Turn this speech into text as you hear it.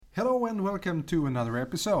Hello and welcome to another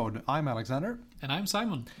episode. I'm Alexander. And I'm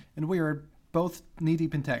Simon. And we are both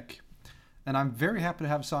knee-deep in tech. And I'm very happy to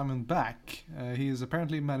have Simon back. He has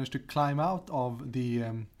apparently managed to climb out of the,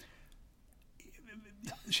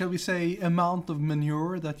 shall we say, amount of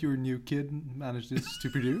manure that your new kid manages to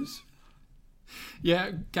produce.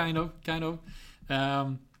 Yeah, kind of.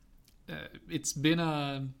 It's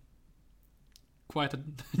been quite a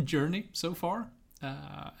journey so far.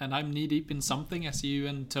 And I'm knee-deep in something, as you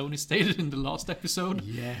and Tony stated in the last episode.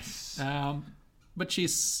 Yes. But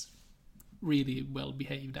she's really well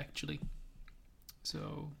behaved, actually.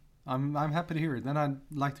 So I'm happy to hear it. And I'd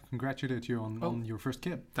like to congratulate you on your first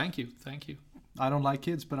kid. Thank you. I don't like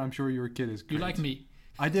kids, but I'm sure your kid is great. You like me.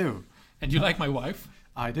 I do. And you like my wife.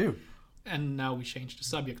 I do. And now we change the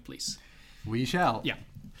subject, please. We shall. Yeah.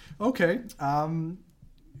 Okay.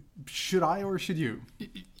 Should I or should you?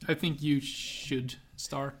 I think you should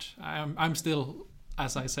start. I'm still,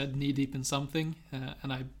 as I said, knee-deep in something.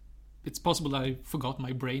 And it's possible I forgot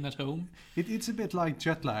my brain at home. It's a bit like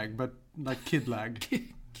jet lag, but like kid lag.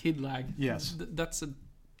 Kid lag. Yes. That's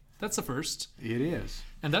a first. It is.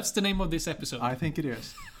 And that's the name of this episode. I think it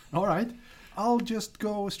is. All right. I'll just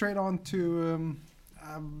go straight on to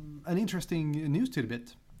an interesting news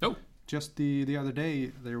tidbit. Oh. Just the other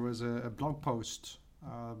day, there was a blog post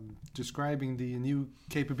describing the new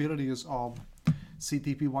capabilities of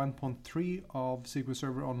CTP 1.3 of SQL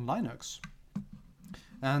Server on Linux.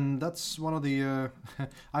 And that's one of the...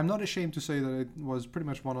 I'm not ashamed to say that it was pretty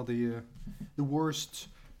much one of the worst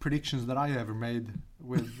predictions that I ever made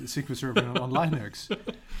with SQL Server on Linux.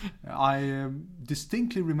 I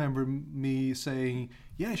distinctly remember me saying,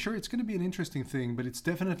 yeah, sure, it's going to be an interesting thing, but it's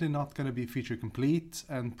definitely not going to be feature complete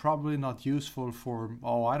and probably not useful for,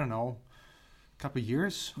 I don't know, a couple of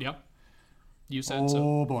years. Yeah, you said so.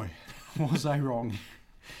 Oh boy, was I wrong.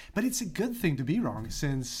 But it's a good thing to be wrong,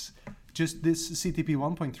 since just this CTP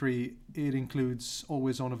 1.3, it includes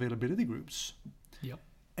always-on availability groups. Yep.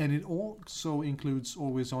 And it also includes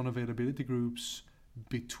always-on availability groups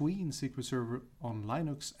between SQL Server on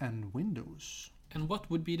Linux and Windows. And what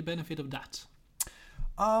would be the benefit of that?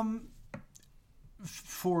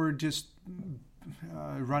 For just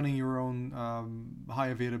running your own high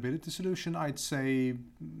availability solution, I'd say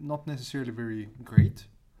not necessarily very great.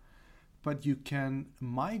 But you can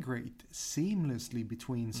migrate seamlessly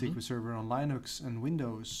between SQL Server on Linux and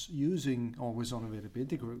Windows using always-on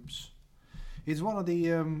availability groups. It's one of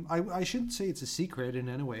the I shouldn't say it's a secret in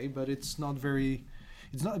any way, but it's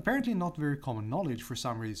apparently not very common knowledge for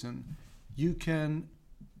some reason. You can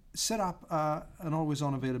set up an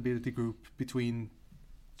always-on availability group between,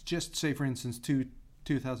 just say for instance, two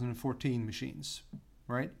 2014 machines,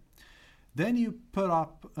 right? Then you put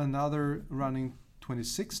up another running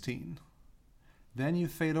 2016. Then you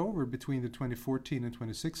fade over between the 2014 and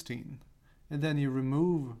 2016. And then you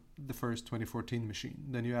remove the first 2014 machine.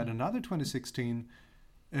 Then you add another 2016.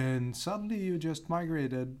 And suddenly you just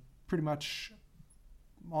migrated pretty much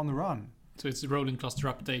on the run. So it's rolling cluster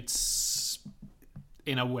updates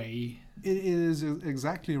in a way. It is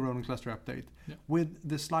exactly a rolling cluster update. Yeah. With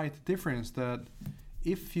the slight difference that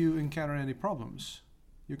if you encounter any problems,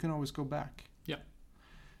 you can always go back. Yeah.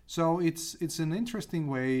 So it's an interesting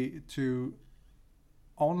way to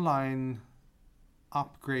online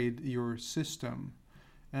upgrade your system,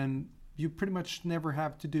 and you pretty much never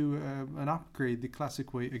have to do an upgrade the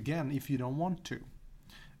classic way again if you don't want to.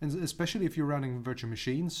 And especially if you're running virtual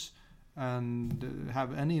machines and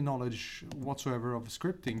have any knowledge whatsoever of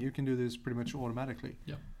scripting, you can do this pretty much automatically.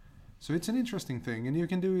 Yeah. So it's an interesting thing, and you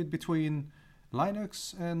can do it between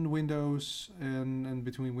Linux and Windows and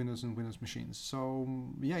between Windows and Windows machines. So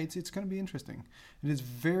yeah, it's going to be interesting. And it's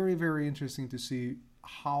very, very interesting to see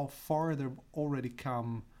how far they've already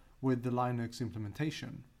come with the Linux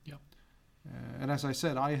implementation. Yeah. And as I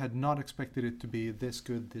said, I had not expected it to be this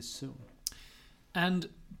good this soon. And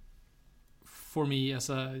for me, as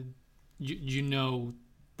you know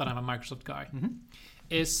that I'm a Microsoft guy,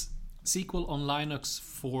 is SQL on Linux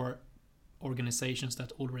for organizations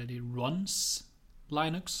that already runs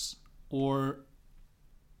Linux, or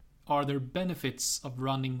are there benefits of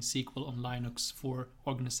running SQL on Linux for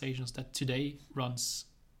organizations that today runs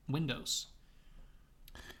Windows?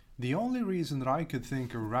 The only reason that I could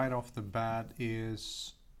think of right off the bat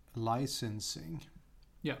is licensing.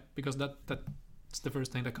 Yeah, because that's the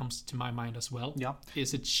first thing that comes to my mind as well. Yeah.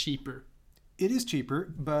 Is it cheaper? It is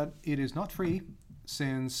cheaper, but it is not free,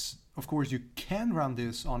 since of course you can run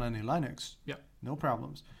this on any Linux. Yeah. No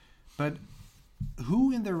problems. But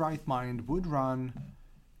who in their right mind would run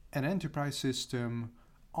an enterprise system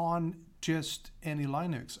on just any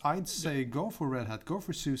Linux? I'd say go for Red Hat, go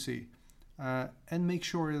for SUSE. and make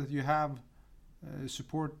sure that you have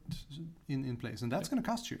support in place, and that's going to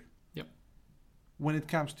cost you. Yep. When it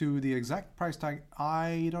comes to the exact price tag,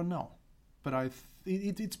 I don't know, but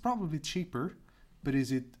it's probably cheaper, but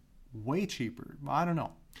is it way cheaper? I don't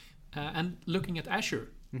know. And looking at Azure,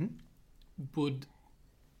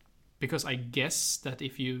 because I guess that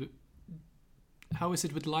how is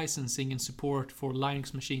it with licensing and support for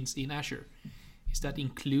Linux machines in Azure? Is that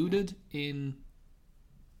included in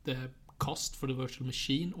the cost for the virtual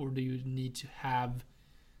machine, or do you need to have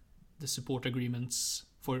the support agreements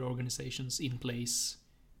for your organizations in place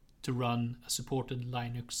to run a supported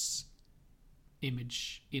Linux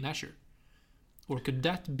image in Azure? Or could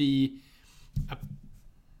that be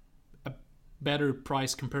a better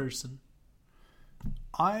price comparison?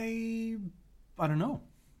 I don't know,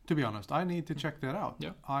 to be honest. I need to check that out.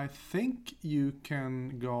 Yeah. I think you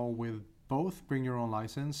can go with both bring your own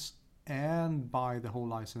license and buy the whole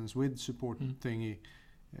license with support thingy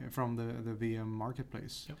from the VM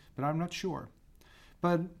marketplace. Yep. But I'm not sure.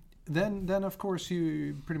 But then of course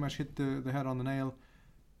you pretty much hit the head on the nail.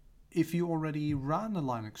 If you already run a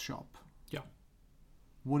Linux shop,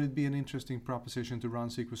 would it be an interesting proposition to run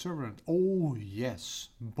SQL Server on it? Oh yes,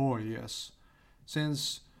 boy yes.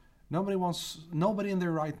 Since nobody in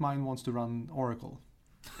their right mind wants to run Oracle.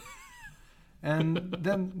 And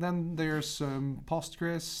then there's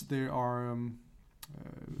Postgres. There are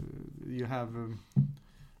you have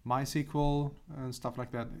MySQL and stuff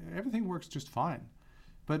like that. Everything works just fine,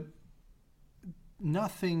 but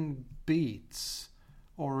nothing beats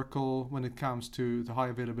Oracle when it comes to the high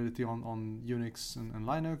availability on Unix and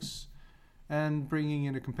Linux. And bringing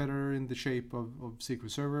in a competitor in the shape of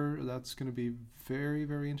SQL Server, that's going to be very,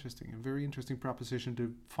 very interesting. A very interesting proposition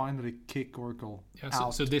to finally kick Oracle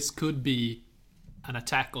out. So this could be an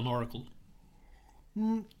attack on Oracle.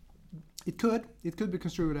 It could be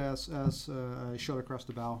construed as a shot across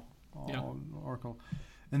the bow on Oracle,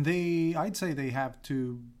 and I'd say they have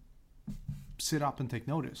to sit up and take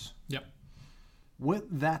notice. Yep.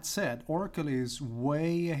 With that said, Oracle is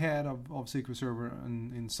way ahead of SQL Server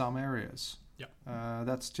in some areas. Yeah.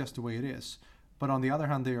 That's just the way it is. But on the other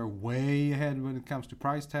hand, they are way ahead when it comes to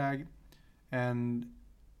price tag and,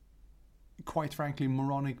 quite frankly,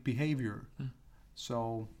 moronic behavior.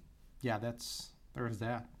 So, yeah, there's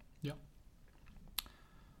that. Yeah.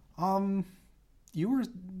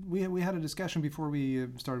 We had a discussion before we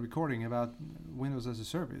started recording about Windows as a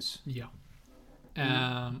service. Yeah.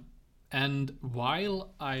 And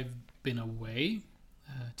while I've been away,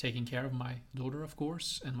 taking care of my daughter, of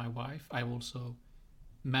course, and my wife, I also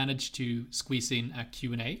managed to squeeze in a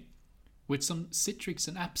Q&A with some Citrix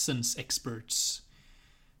and Absence experts.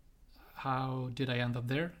 How did I end up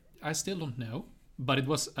there? I still don't know, but it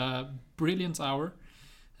was a brilliant hour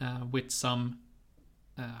with some,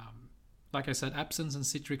 like I said, Absence and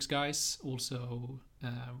Citrix guys, also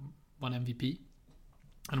one MVP.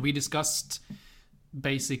 And we discussed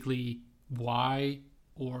basically why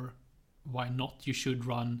or why not you should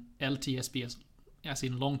run LTSP as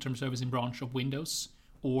in long-term servicing branch of Windows,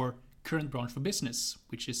 or current branch for business,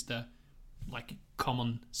 which is the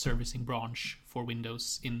common servicing branch for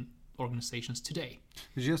Windows in organizations today.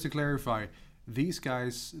 Just to clarify, these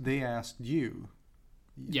guys, they asked you.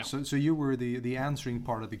 Yeah. So you were the answering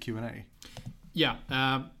part of the Q&A. Yeah.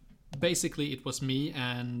 Basically, it was me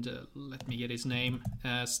and let me get his name.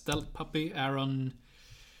 Stealth Puppy Aaron.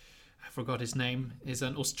 I forgot his name. Is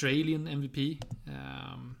an Australian MVP,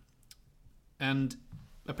 and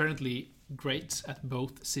apparently great at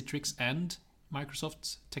both Citrix and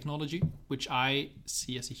Microsoft technology, which I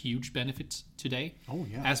see as a huge benefit today. Oh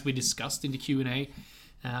yeah. As we discussed in the Q&A,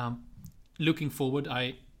 looking forward,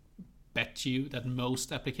 I bet you that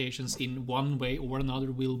most applications in one way or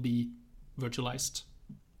another will be virtualized,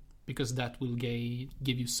 because that will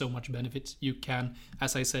give you so much benefit. You can,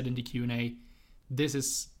 as I said in the Q&A, this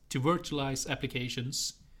is to virtualize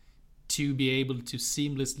applications, to be able to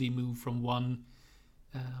seamlessly move from one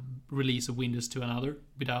release of Windows to another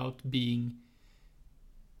without being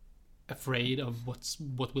afraid of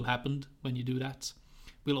what will happen when you do that.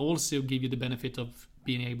 Will also give you the benefit of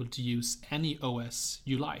being able to use any OS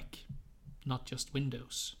you like, not just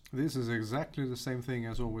Windows. This is exactly the same thing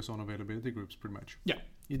as always on availability groups, pretty much. Yeah.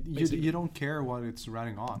 You don't care what it's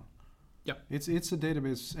running on. Yeah. It's a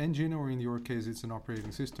database engine, or in your case, it's an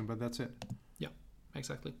operating system, but that's it. Yeah,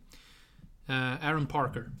 exactly. Aaron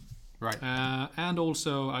Parker. Right. And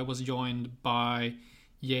also I was joined by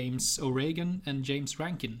James O'Regan and James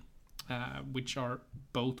Rankin, which are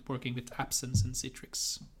both working with Absence and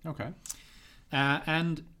Citrix. Okay.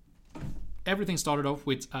 And everything started off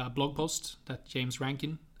with a blog post that James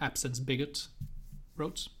Rankin, Absence Bigot,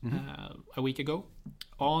 wrote a week ago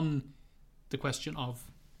on the question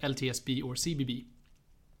of LTSB or CBB.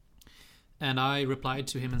 And I replied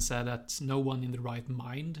to him and said that no one in the right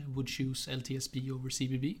mind would choose LTSB over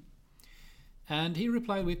CBB. And he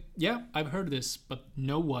replied with, yeah, I've heard this, but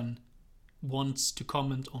no one wants to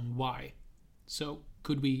comment on why. So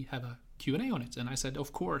could we have a Q&A on it? And I said,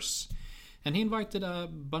 of course. And he invited a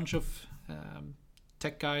bunch of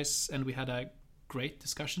tech guys, and we had a great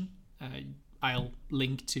discussion. I'll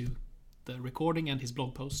link to the recording and his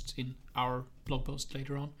blog post in our blog post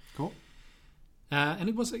later on. Cool. And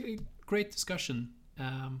it was a great discussion.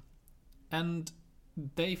 And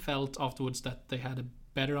they felt afterwards that they had a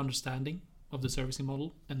better understanding of the servicing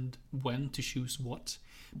model and when to choose what.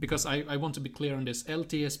 Because I want to be clear on this.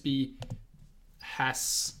 LTSB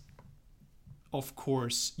has, of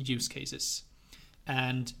course, use cases.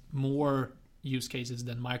 And more use cases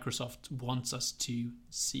than Microsoft wants us to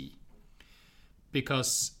see.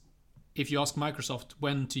 Because if you ask Microsoft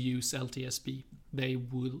when to use LTSB, they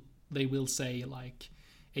will say like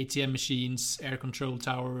ATM machines, air control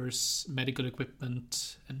towers, medical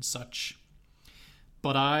equipment, and such.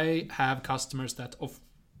 But I have customers that, of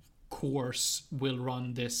course, will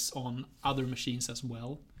run this on other machines as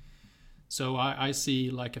well. So I see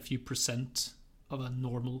like a few % of a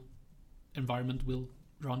normal environment will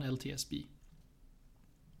run LTSB.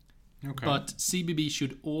 Okay. But CBB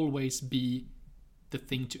should always be the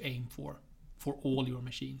thing to aim for all your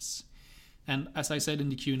machines. And as I said in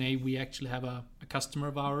the Q&A, we actually have a customer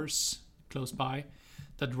of ours close by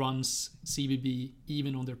that runs CBB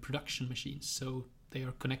even on their production machines. So they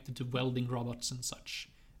are connected to welding robots and such.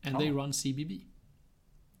 And they run CBB.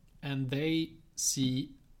 And they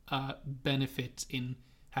see a benefit in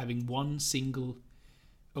having one single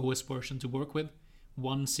OS version to work with,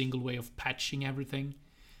 one single way of patching everything.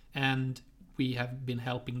 And we have been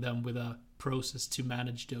helping them with a process to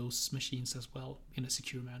manage those machines as well in a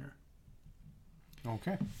secure manner.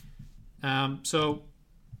 Okay. So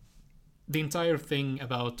the entire thing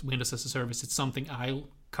about Windows as a Service, it's something I'll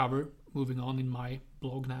cover moving on in my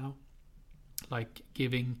blog now, like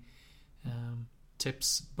giving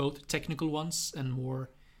tips, both technical ones and more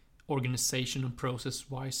organization and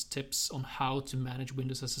process-wise tips on how to manage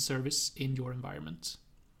Windows as a Service in your environment.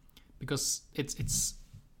 Because it's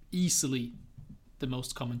easily the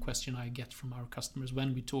most common question I get from our customers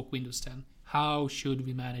when we talk Windows 10. How should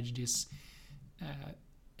we manage this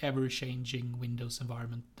ever-changing Windows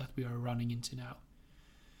environment that we are running into now?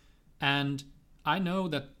 And I know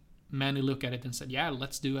that many look at it and said, yeah,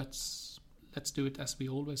 let's do it as we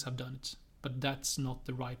always have done it. But that's not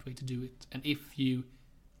the right way to do it. And if you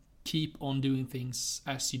keep on doing things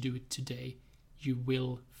as you do it today, you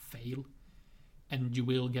will fail. And you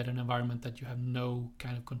will get an environment that you have no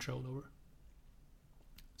kind of control over.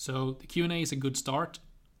 So the Q&A is a good start.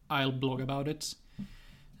 I'll blog about it,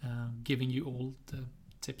 giving you all the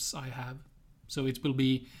tips I have. So it will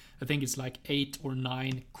be, I think it's like 8 or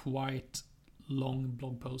 9 quite long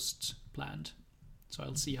blog posts planned. So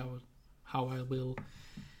I'll see how I will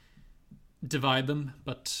divide them,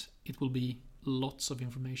 but it will be lots of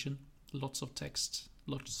information, lots of text,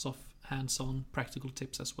 lots of hands-on practical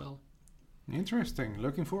tips as well. Interesting.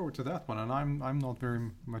 Looking forward to that one. And I'm not very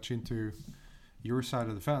much into your side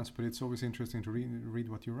of the fence, but it's always interesting to read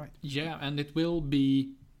what you write. Yeah, and it will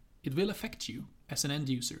affect you as an end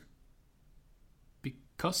user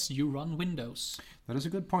because you run Windows. That is a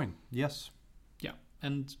good point. Yes. Yeah,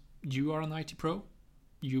 and you are an IT pro.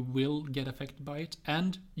 You will get affected by it,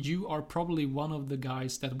 and you are probably one of the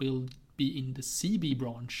guys that will be in the CB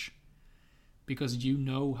branch because you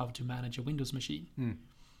know how to manage a Windows machine.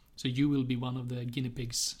 So you will be one of the guinea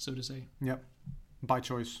pigs, so to say. Yep. By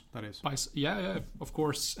choice, that is. Yeah, of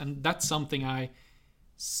course. And that's something I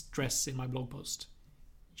stress in my blog post.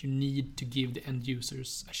 You need to give the end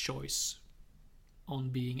users a choice on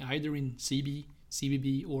being either in CB,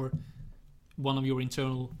 CBB, or one of your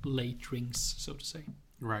internal late rings, so to say.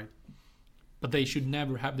 Right. But they should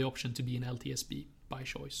never have the option to be an LTSB by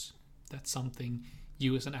choice. That's something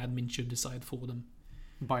you as an admin should decide for them.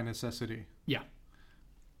 By necessity. Yeah.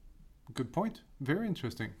 Good point. Very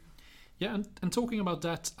interesting. Yeah, and talking about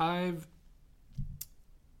that, I've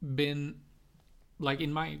been like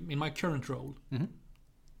in my current role,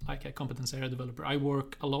 like a competence area developer, I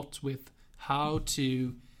work a lot with how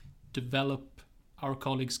to develop our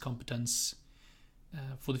colleagues' competence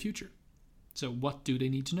for the future. So what do they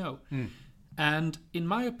need to know? And in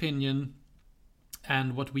my opinion,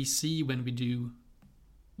 and what we see when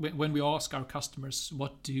we ask our customers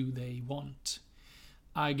what do they want,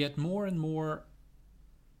 I get more and more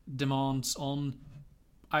demands on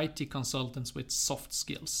IT consultants with soft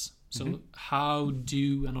skills. So how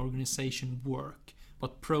do an organization work?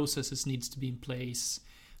 What processes needs to be in place?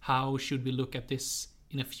 How should we look at this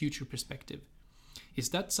in a future perspective? Is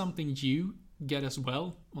that something you get as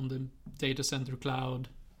well on the data center cloud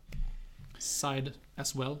side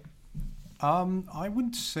as well? I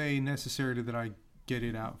wouldn't say necessarily that I get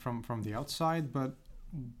it out from the outside, but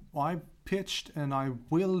I pitched and I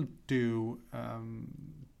will do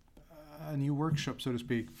a new workshop, so to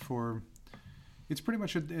speak, for it's pretty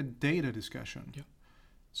much a data discussion. Yeah.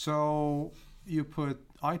 So you put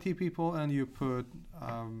IT people and you put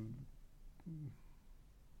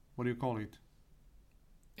what do you call it?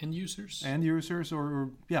 End users? End users,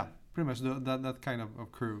 or yeah, pretty much that kind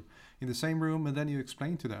of crew in the same room, and then you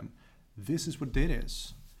explain to them, this is what data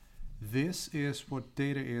is. This is what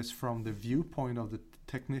data is from the viewpoint of the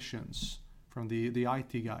technicians, from the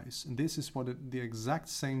IT guys. And this is what the exact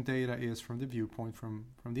same data is from the viewpoint from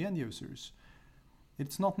the end users.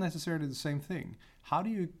 It's not necessarily the same thing. How do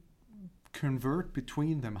you convert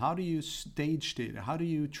between them? How do you stage data? How do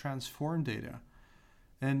you transform data?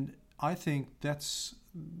 And I think that's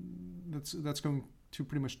going to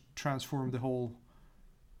pretty much transform the whole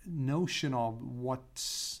notion of what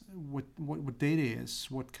data is,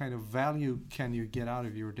 what kind of value can you get out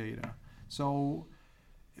of your data. So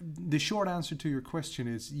the short answer to your question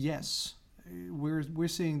is yes, we're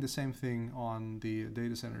seeing the same thing on the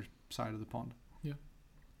data center side of the pond. Yeah.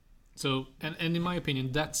 So and in my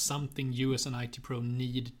opinion, that's something you as an IT pro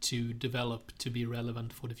need to develop to be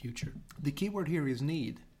relevant for the future. The keyword here is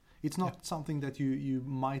need. It's not something that you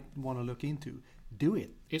might want to look into. Do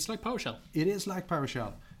it. It's like PowerShell. It is like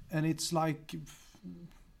PowerShell. And it's like,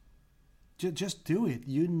 just do it.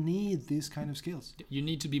 You need these kind of skills. You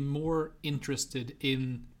need to be more interested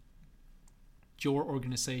in your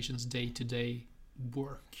organization's day-to-day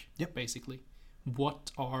work, basically.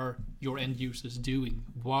 What are your end users doing?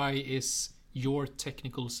 Why is your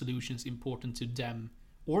technical solutions important to them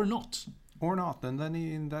or not? Or not. And then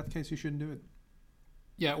in that case, you shouldn't do it.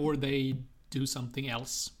 Yeah, or they do something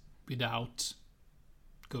else without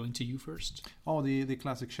going to you first. Oh, the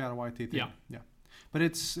classic shadow IT thing. Yeah. But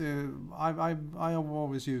it's I have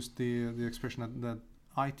always used the expression that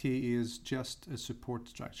IT is just a support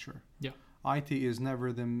structure. Yeah. IT is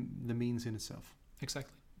never the means in itself.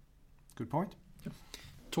 Exactly. Good point. Yeah.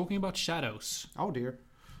 Talking about shadows. Oh dear.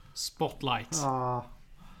 Spotlight.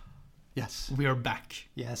 Yes. We are back.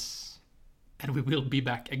 Yes. And we will be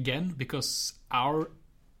back again because our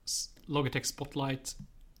Logitech Spotlight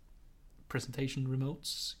presentation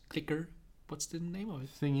remotes clicker, what's the name of it?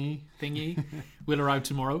 Thingy will arrive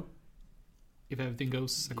tomorrow if everything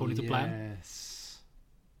goes according to plan. Yes.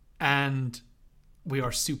 And we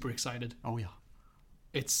are super excited. Oh yeah.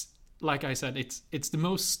 It's like I said, it's the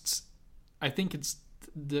most, I think it's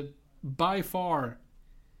the by far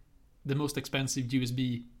the most expensive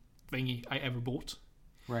USB thingy I ever bought.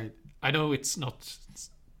 Right. I know it's not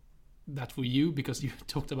that for you because you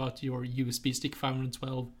talked about your USB stick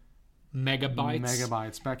 512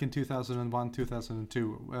 megabytes back in 2001,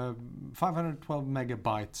 2002. 512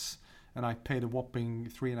 megabytes, and I paid a whopping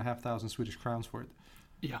 3,500 Swedish crowns for it.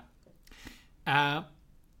 Yeah.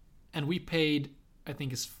 And we paid, I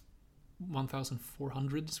think it's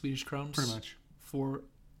 1,400 Swedish crowns. Pretty much. For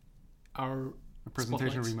our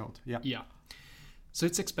presentation Spotlights. remote. Yeah. Yeah. So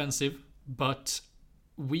it's expensive, but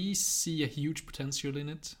we see a huge potential in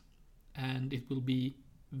it, and it will be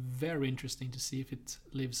very interesting to see if it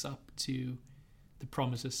lives up to the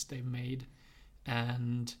promises they've made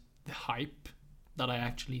and the hype that I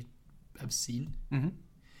actually have seen. Mm-hmm.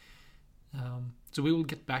 So we will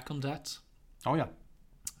get back on that. Oh yeah.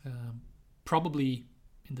 Probably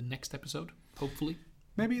in the next episode, hopefully.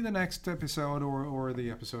 Maybe the next episode or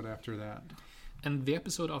the episode after that. And the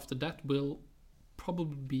episode after that will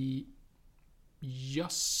probably be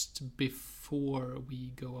just before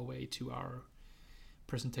we go away to our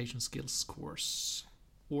presentation skills course,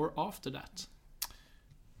 or after that.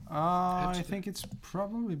 I think it's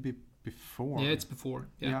probably before. Yeah, it's before.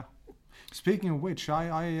 Yeah. Speaking of which,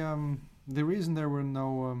 I the reason there were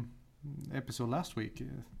no episode last week,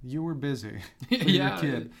 you were busy with your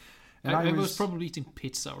kid. And I was probably eating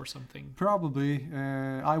pizza or something. Probably.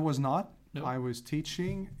 I was not. No. I was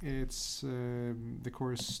teaching. It's the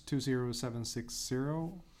course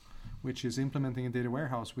 20760, which is implementing a data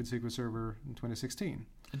warehouse with SQL Server in 2016.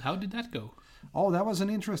 And how did that go? Oh, that was an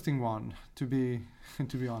interesting one, to be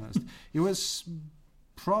honest. It was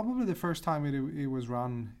probably the first time it was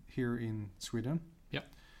run here in Sweden. Yeah.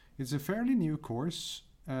 It's a fairly new course,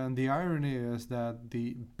 and the irony is that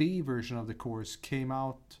the B version of the course came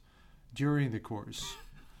out during the course.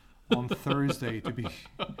 on Thursday to be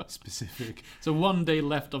specific. So 1 day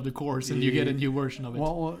left of the course and you get a new version of it.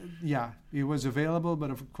 Well, yeah, it was available,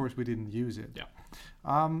 but of course we didn't use it. Yeah.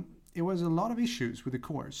 It was a lot of issues with the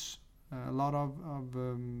course. A lot of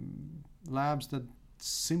labs that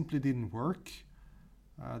simply didn't work.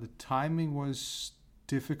 The timing was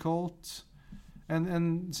difficult.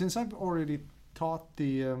 And since I've already taught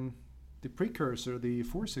the precursor, the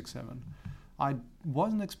 467, I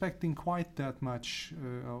wasn't expecting quite that much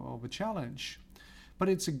of a challenge. But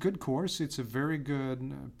it's a good course. It's a very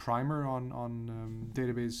good primer on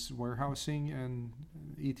database warehousing and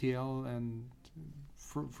ETL and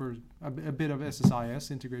for a bit of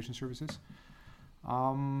SSIS, integration services.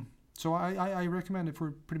 So I recommend it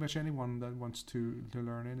for pretty much anyone that wants to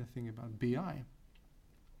learn anything about BI.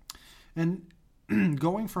 And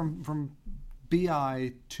going from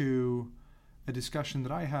BI to a discussion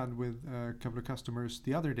that I had with a couple of customers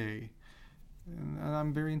the other day, and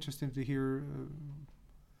I'm very interested to hear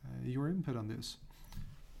your input on this.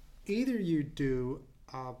 Either you do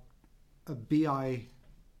a BI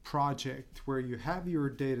project where you have your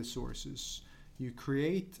data sources, you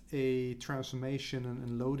create a transformation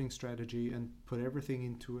and loading strategy and put everything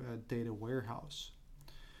into a data warehouse.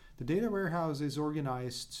 The data warehouse is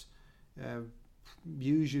organized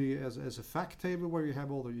usually as a fact table where you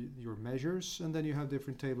have all your measures, and then you have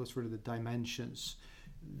different tables for the dimensions.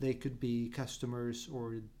 They could be customers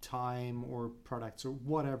or time or products or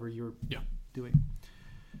whatever you're doing.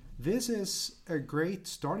 This is a great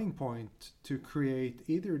starting point to create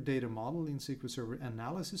either a data model in SQL Server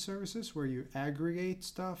analysis services where you aggregate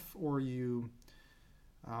stuff or you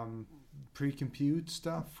pre-compute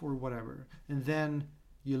stuff or whatever. And then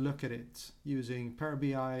you look at it using Power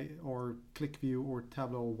BI or ClickView or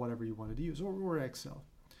Tableau or whatever you wanted to use, or Excel.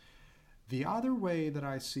 The other way that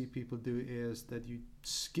I see people do is that you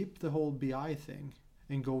skip the whole BI thing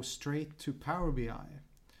and go straight to Power BI.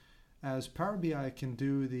 As Power BI can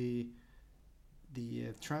do the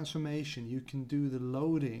transformation, you can do the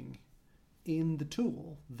loading in the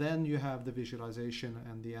tool. Then you have the visualization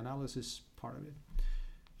and the analysis part of it.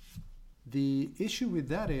 The issue with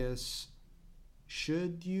that is,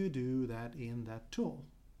 should you do that in that tool?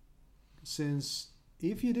 Since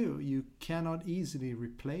if you do, you cannot easily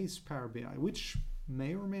replace Power BI, which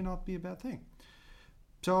may or may not be a bad thing.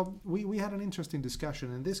 So we had an interesting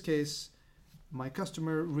discussion. In this case, my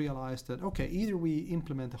customer realized that, okay, either we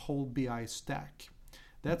implement a whole BI stack.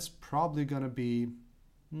 That's probably going to be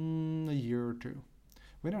a year or two.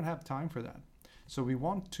 We don't have time for that. So we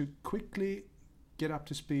want to quickly get up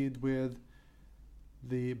to speed with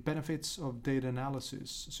the benefits of data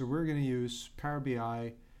analysis. So we're going to use Power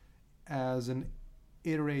BI as an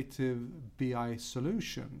iterative BI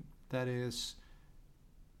solution. That is,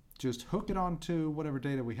 just hook it onto whatever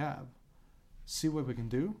data we have, see what we can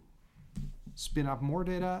do, spin up more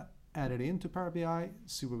data, add it into Power BI,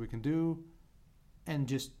 see what we can do, and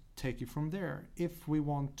just take it from there. If we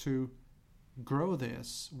want to grow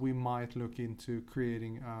this, we might look into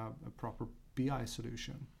creating a proper BI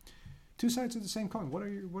solution. Two sides of the same coin. What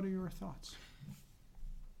are your thoughts?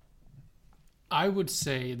 I would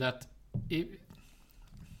say that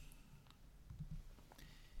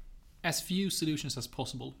as few solutions as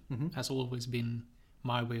possible has always been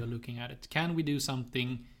my way of looking at it. Can we do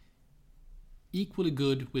something equally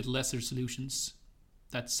good with lesser solutions?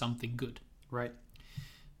 That's something good. Right.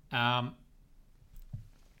 And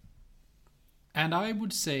I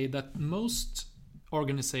would say that most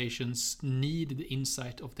organizations need the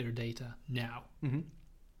insight of their data now.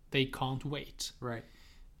 They can't wait. Right.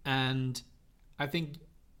 And I think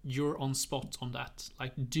you're on spot on that.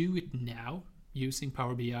 Like, do it now using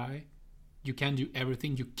Power BI. You can do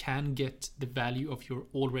everything. You can get the value of your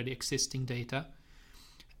already existing data.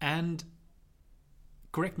 And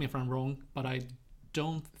correct me if I'm wrong, but I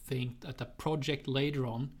don't think that a project later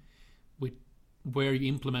on where you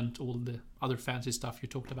implement all the other fancy stuff you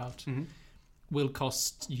talked about will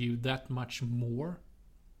cost you that much more.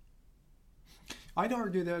 I'd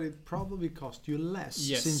argue that it probably cost you less,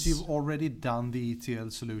 yes, since you've already done the ETL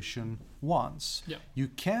solution once. Yeah. You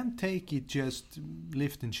can take it just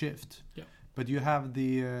lift and shift, yeah, but you have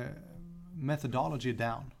the methodology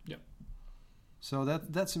down. Yeah. So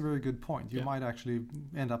that's a very good point. You might actually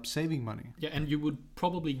end up saving money. Yeah, and you would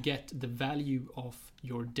probably get the value of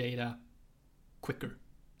your data quicker.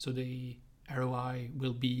 So the ROI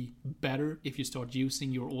will be better if you start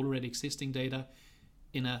using your already existing data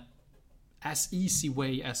in a as easy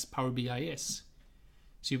way as Power BI is.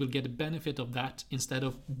 So you will get a benefit of that instead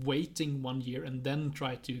of waiting 1 year and then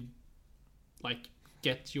try to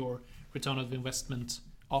get your return of investment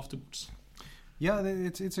afterwards. Yeah,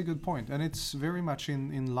 it's a good point, and it's very much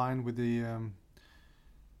in line with the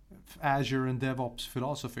Azure and DevOps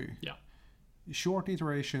philosophy. Yeah. Short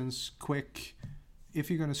iterations, quick. If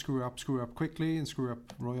you're going to screw up quickly and screw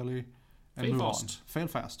up royally, and Fail move fast. on. Fail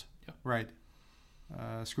fast. Yeah. Right.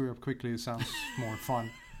 Screw up quickly sounds more fun,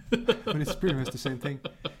 but it's pretty much the same thing.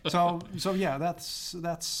 So yeah, that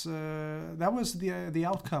was the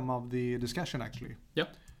outcome of the discussion actually.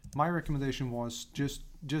 Yep. My recommendation was just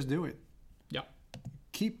do it. Yeah.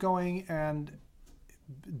 Keep going and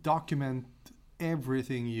document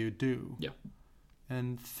everything you do. Yeah.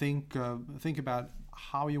 And think about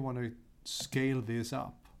how you want to scale this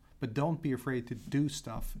up, but don't be afraid to do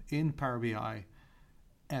stuff in Power BI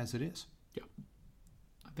as it is. Yeah.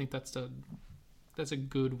 I think that's a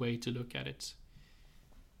good way to look at it.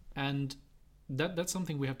 And that's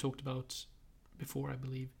something we have talked about before, I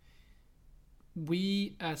believe.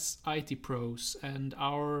 We as IT pros and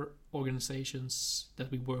our organizations that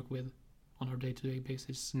we work with on our day-to-day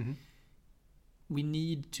basis, Mm-hmm. we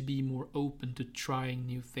need to be more open to trying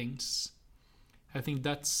new things. I think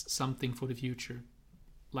that's something for the future.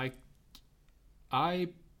 Like,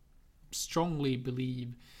 I strongly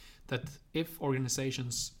believe that if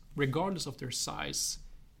organizations, regardless of their size,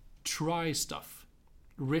 try stuff,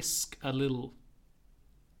 risk a little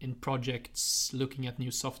in projects, looking at new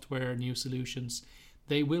software, new solutions,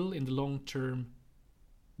 they will in the long term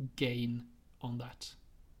gain on that.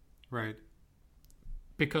 Right.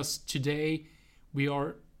 Because today we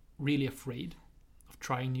are really afraid of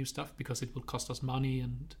trying new stuff because it will cost us money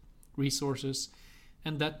and resources,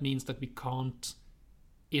 and that means that we can't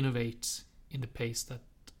innovate in the pace that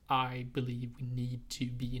I believe we need to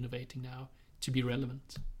be innovating now to be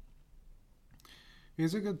relevant.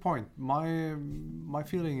 It's a good point. My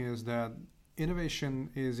feeling is that innovation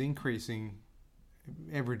is increasing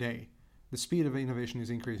every day. The speed of innovation is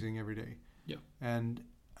increasing every day. Yeah. And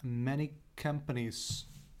many companies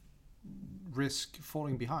risk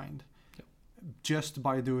falling behind just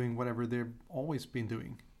by doing whatever they've always been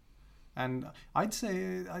doing. And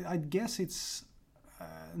I'd guess it's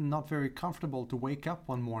not very comfortable to wake up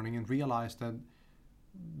one morning and realize that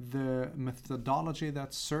the methodology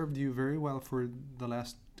that served you very well for the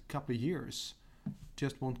last couple of years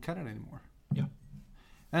just won't cut it anymore. Yeah.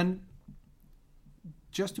 And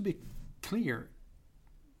just to be clear,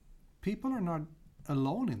 people are not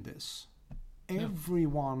alone in this. Yeah.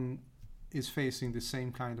 Everyone is facing the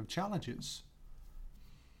same kind of challenges.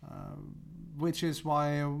 Which is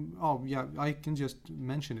why, I can just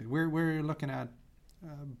mention it. We're looking at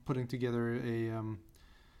putting together a,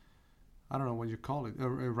 I don't know what you call it, a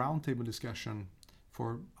roundtable discussion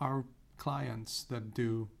for our clients that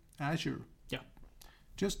do Azure. Yeah.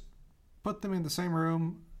 Just put them in the same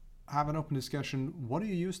room, have an open discussion. What do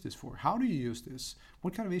you use this for? How do you use this?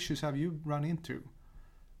 What kind of issues have you run into?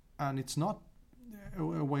 And it's not a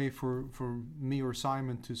way for me or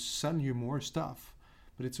Simon to sell you more stuff,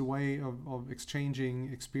 but it's a way of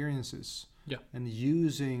exchanging experiences. Yeah. And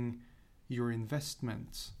using your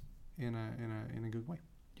investment in a good way.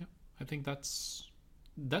 Yeah, I think that's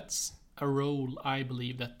a role I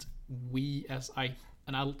believe that we as an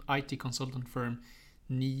IT consultant firm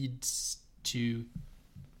needs to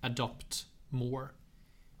adopt more.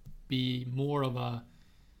 Be more of a,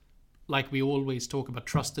 like we always talk about,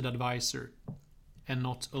 trusted advisor, and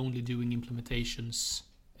not only doing implementations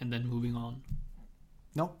and then moving on.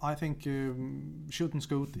 No, I think shoot and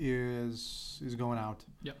scoot is going out.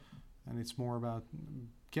 Yeah. And it's more about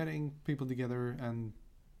getting people together and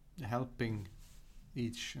helping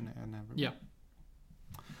each and every. Yeah.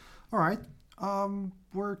 All right.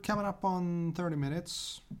 We're coming up on 30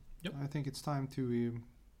 minutes. Yep. I think it's time to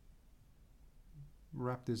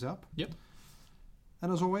wrap this up. Yep.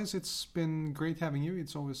 And as always, it's been great having you.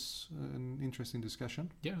 It's always an interesting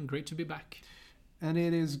discussion. Yeah, and great to be back. And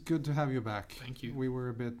it is good to have you back. Thank you. We were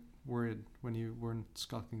a bit worried when you weren't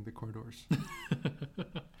skulking the corridors.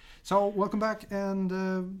 So welcome back, and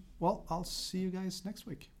I'll see you guys next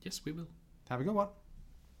week. Yes, we will. Have a good one.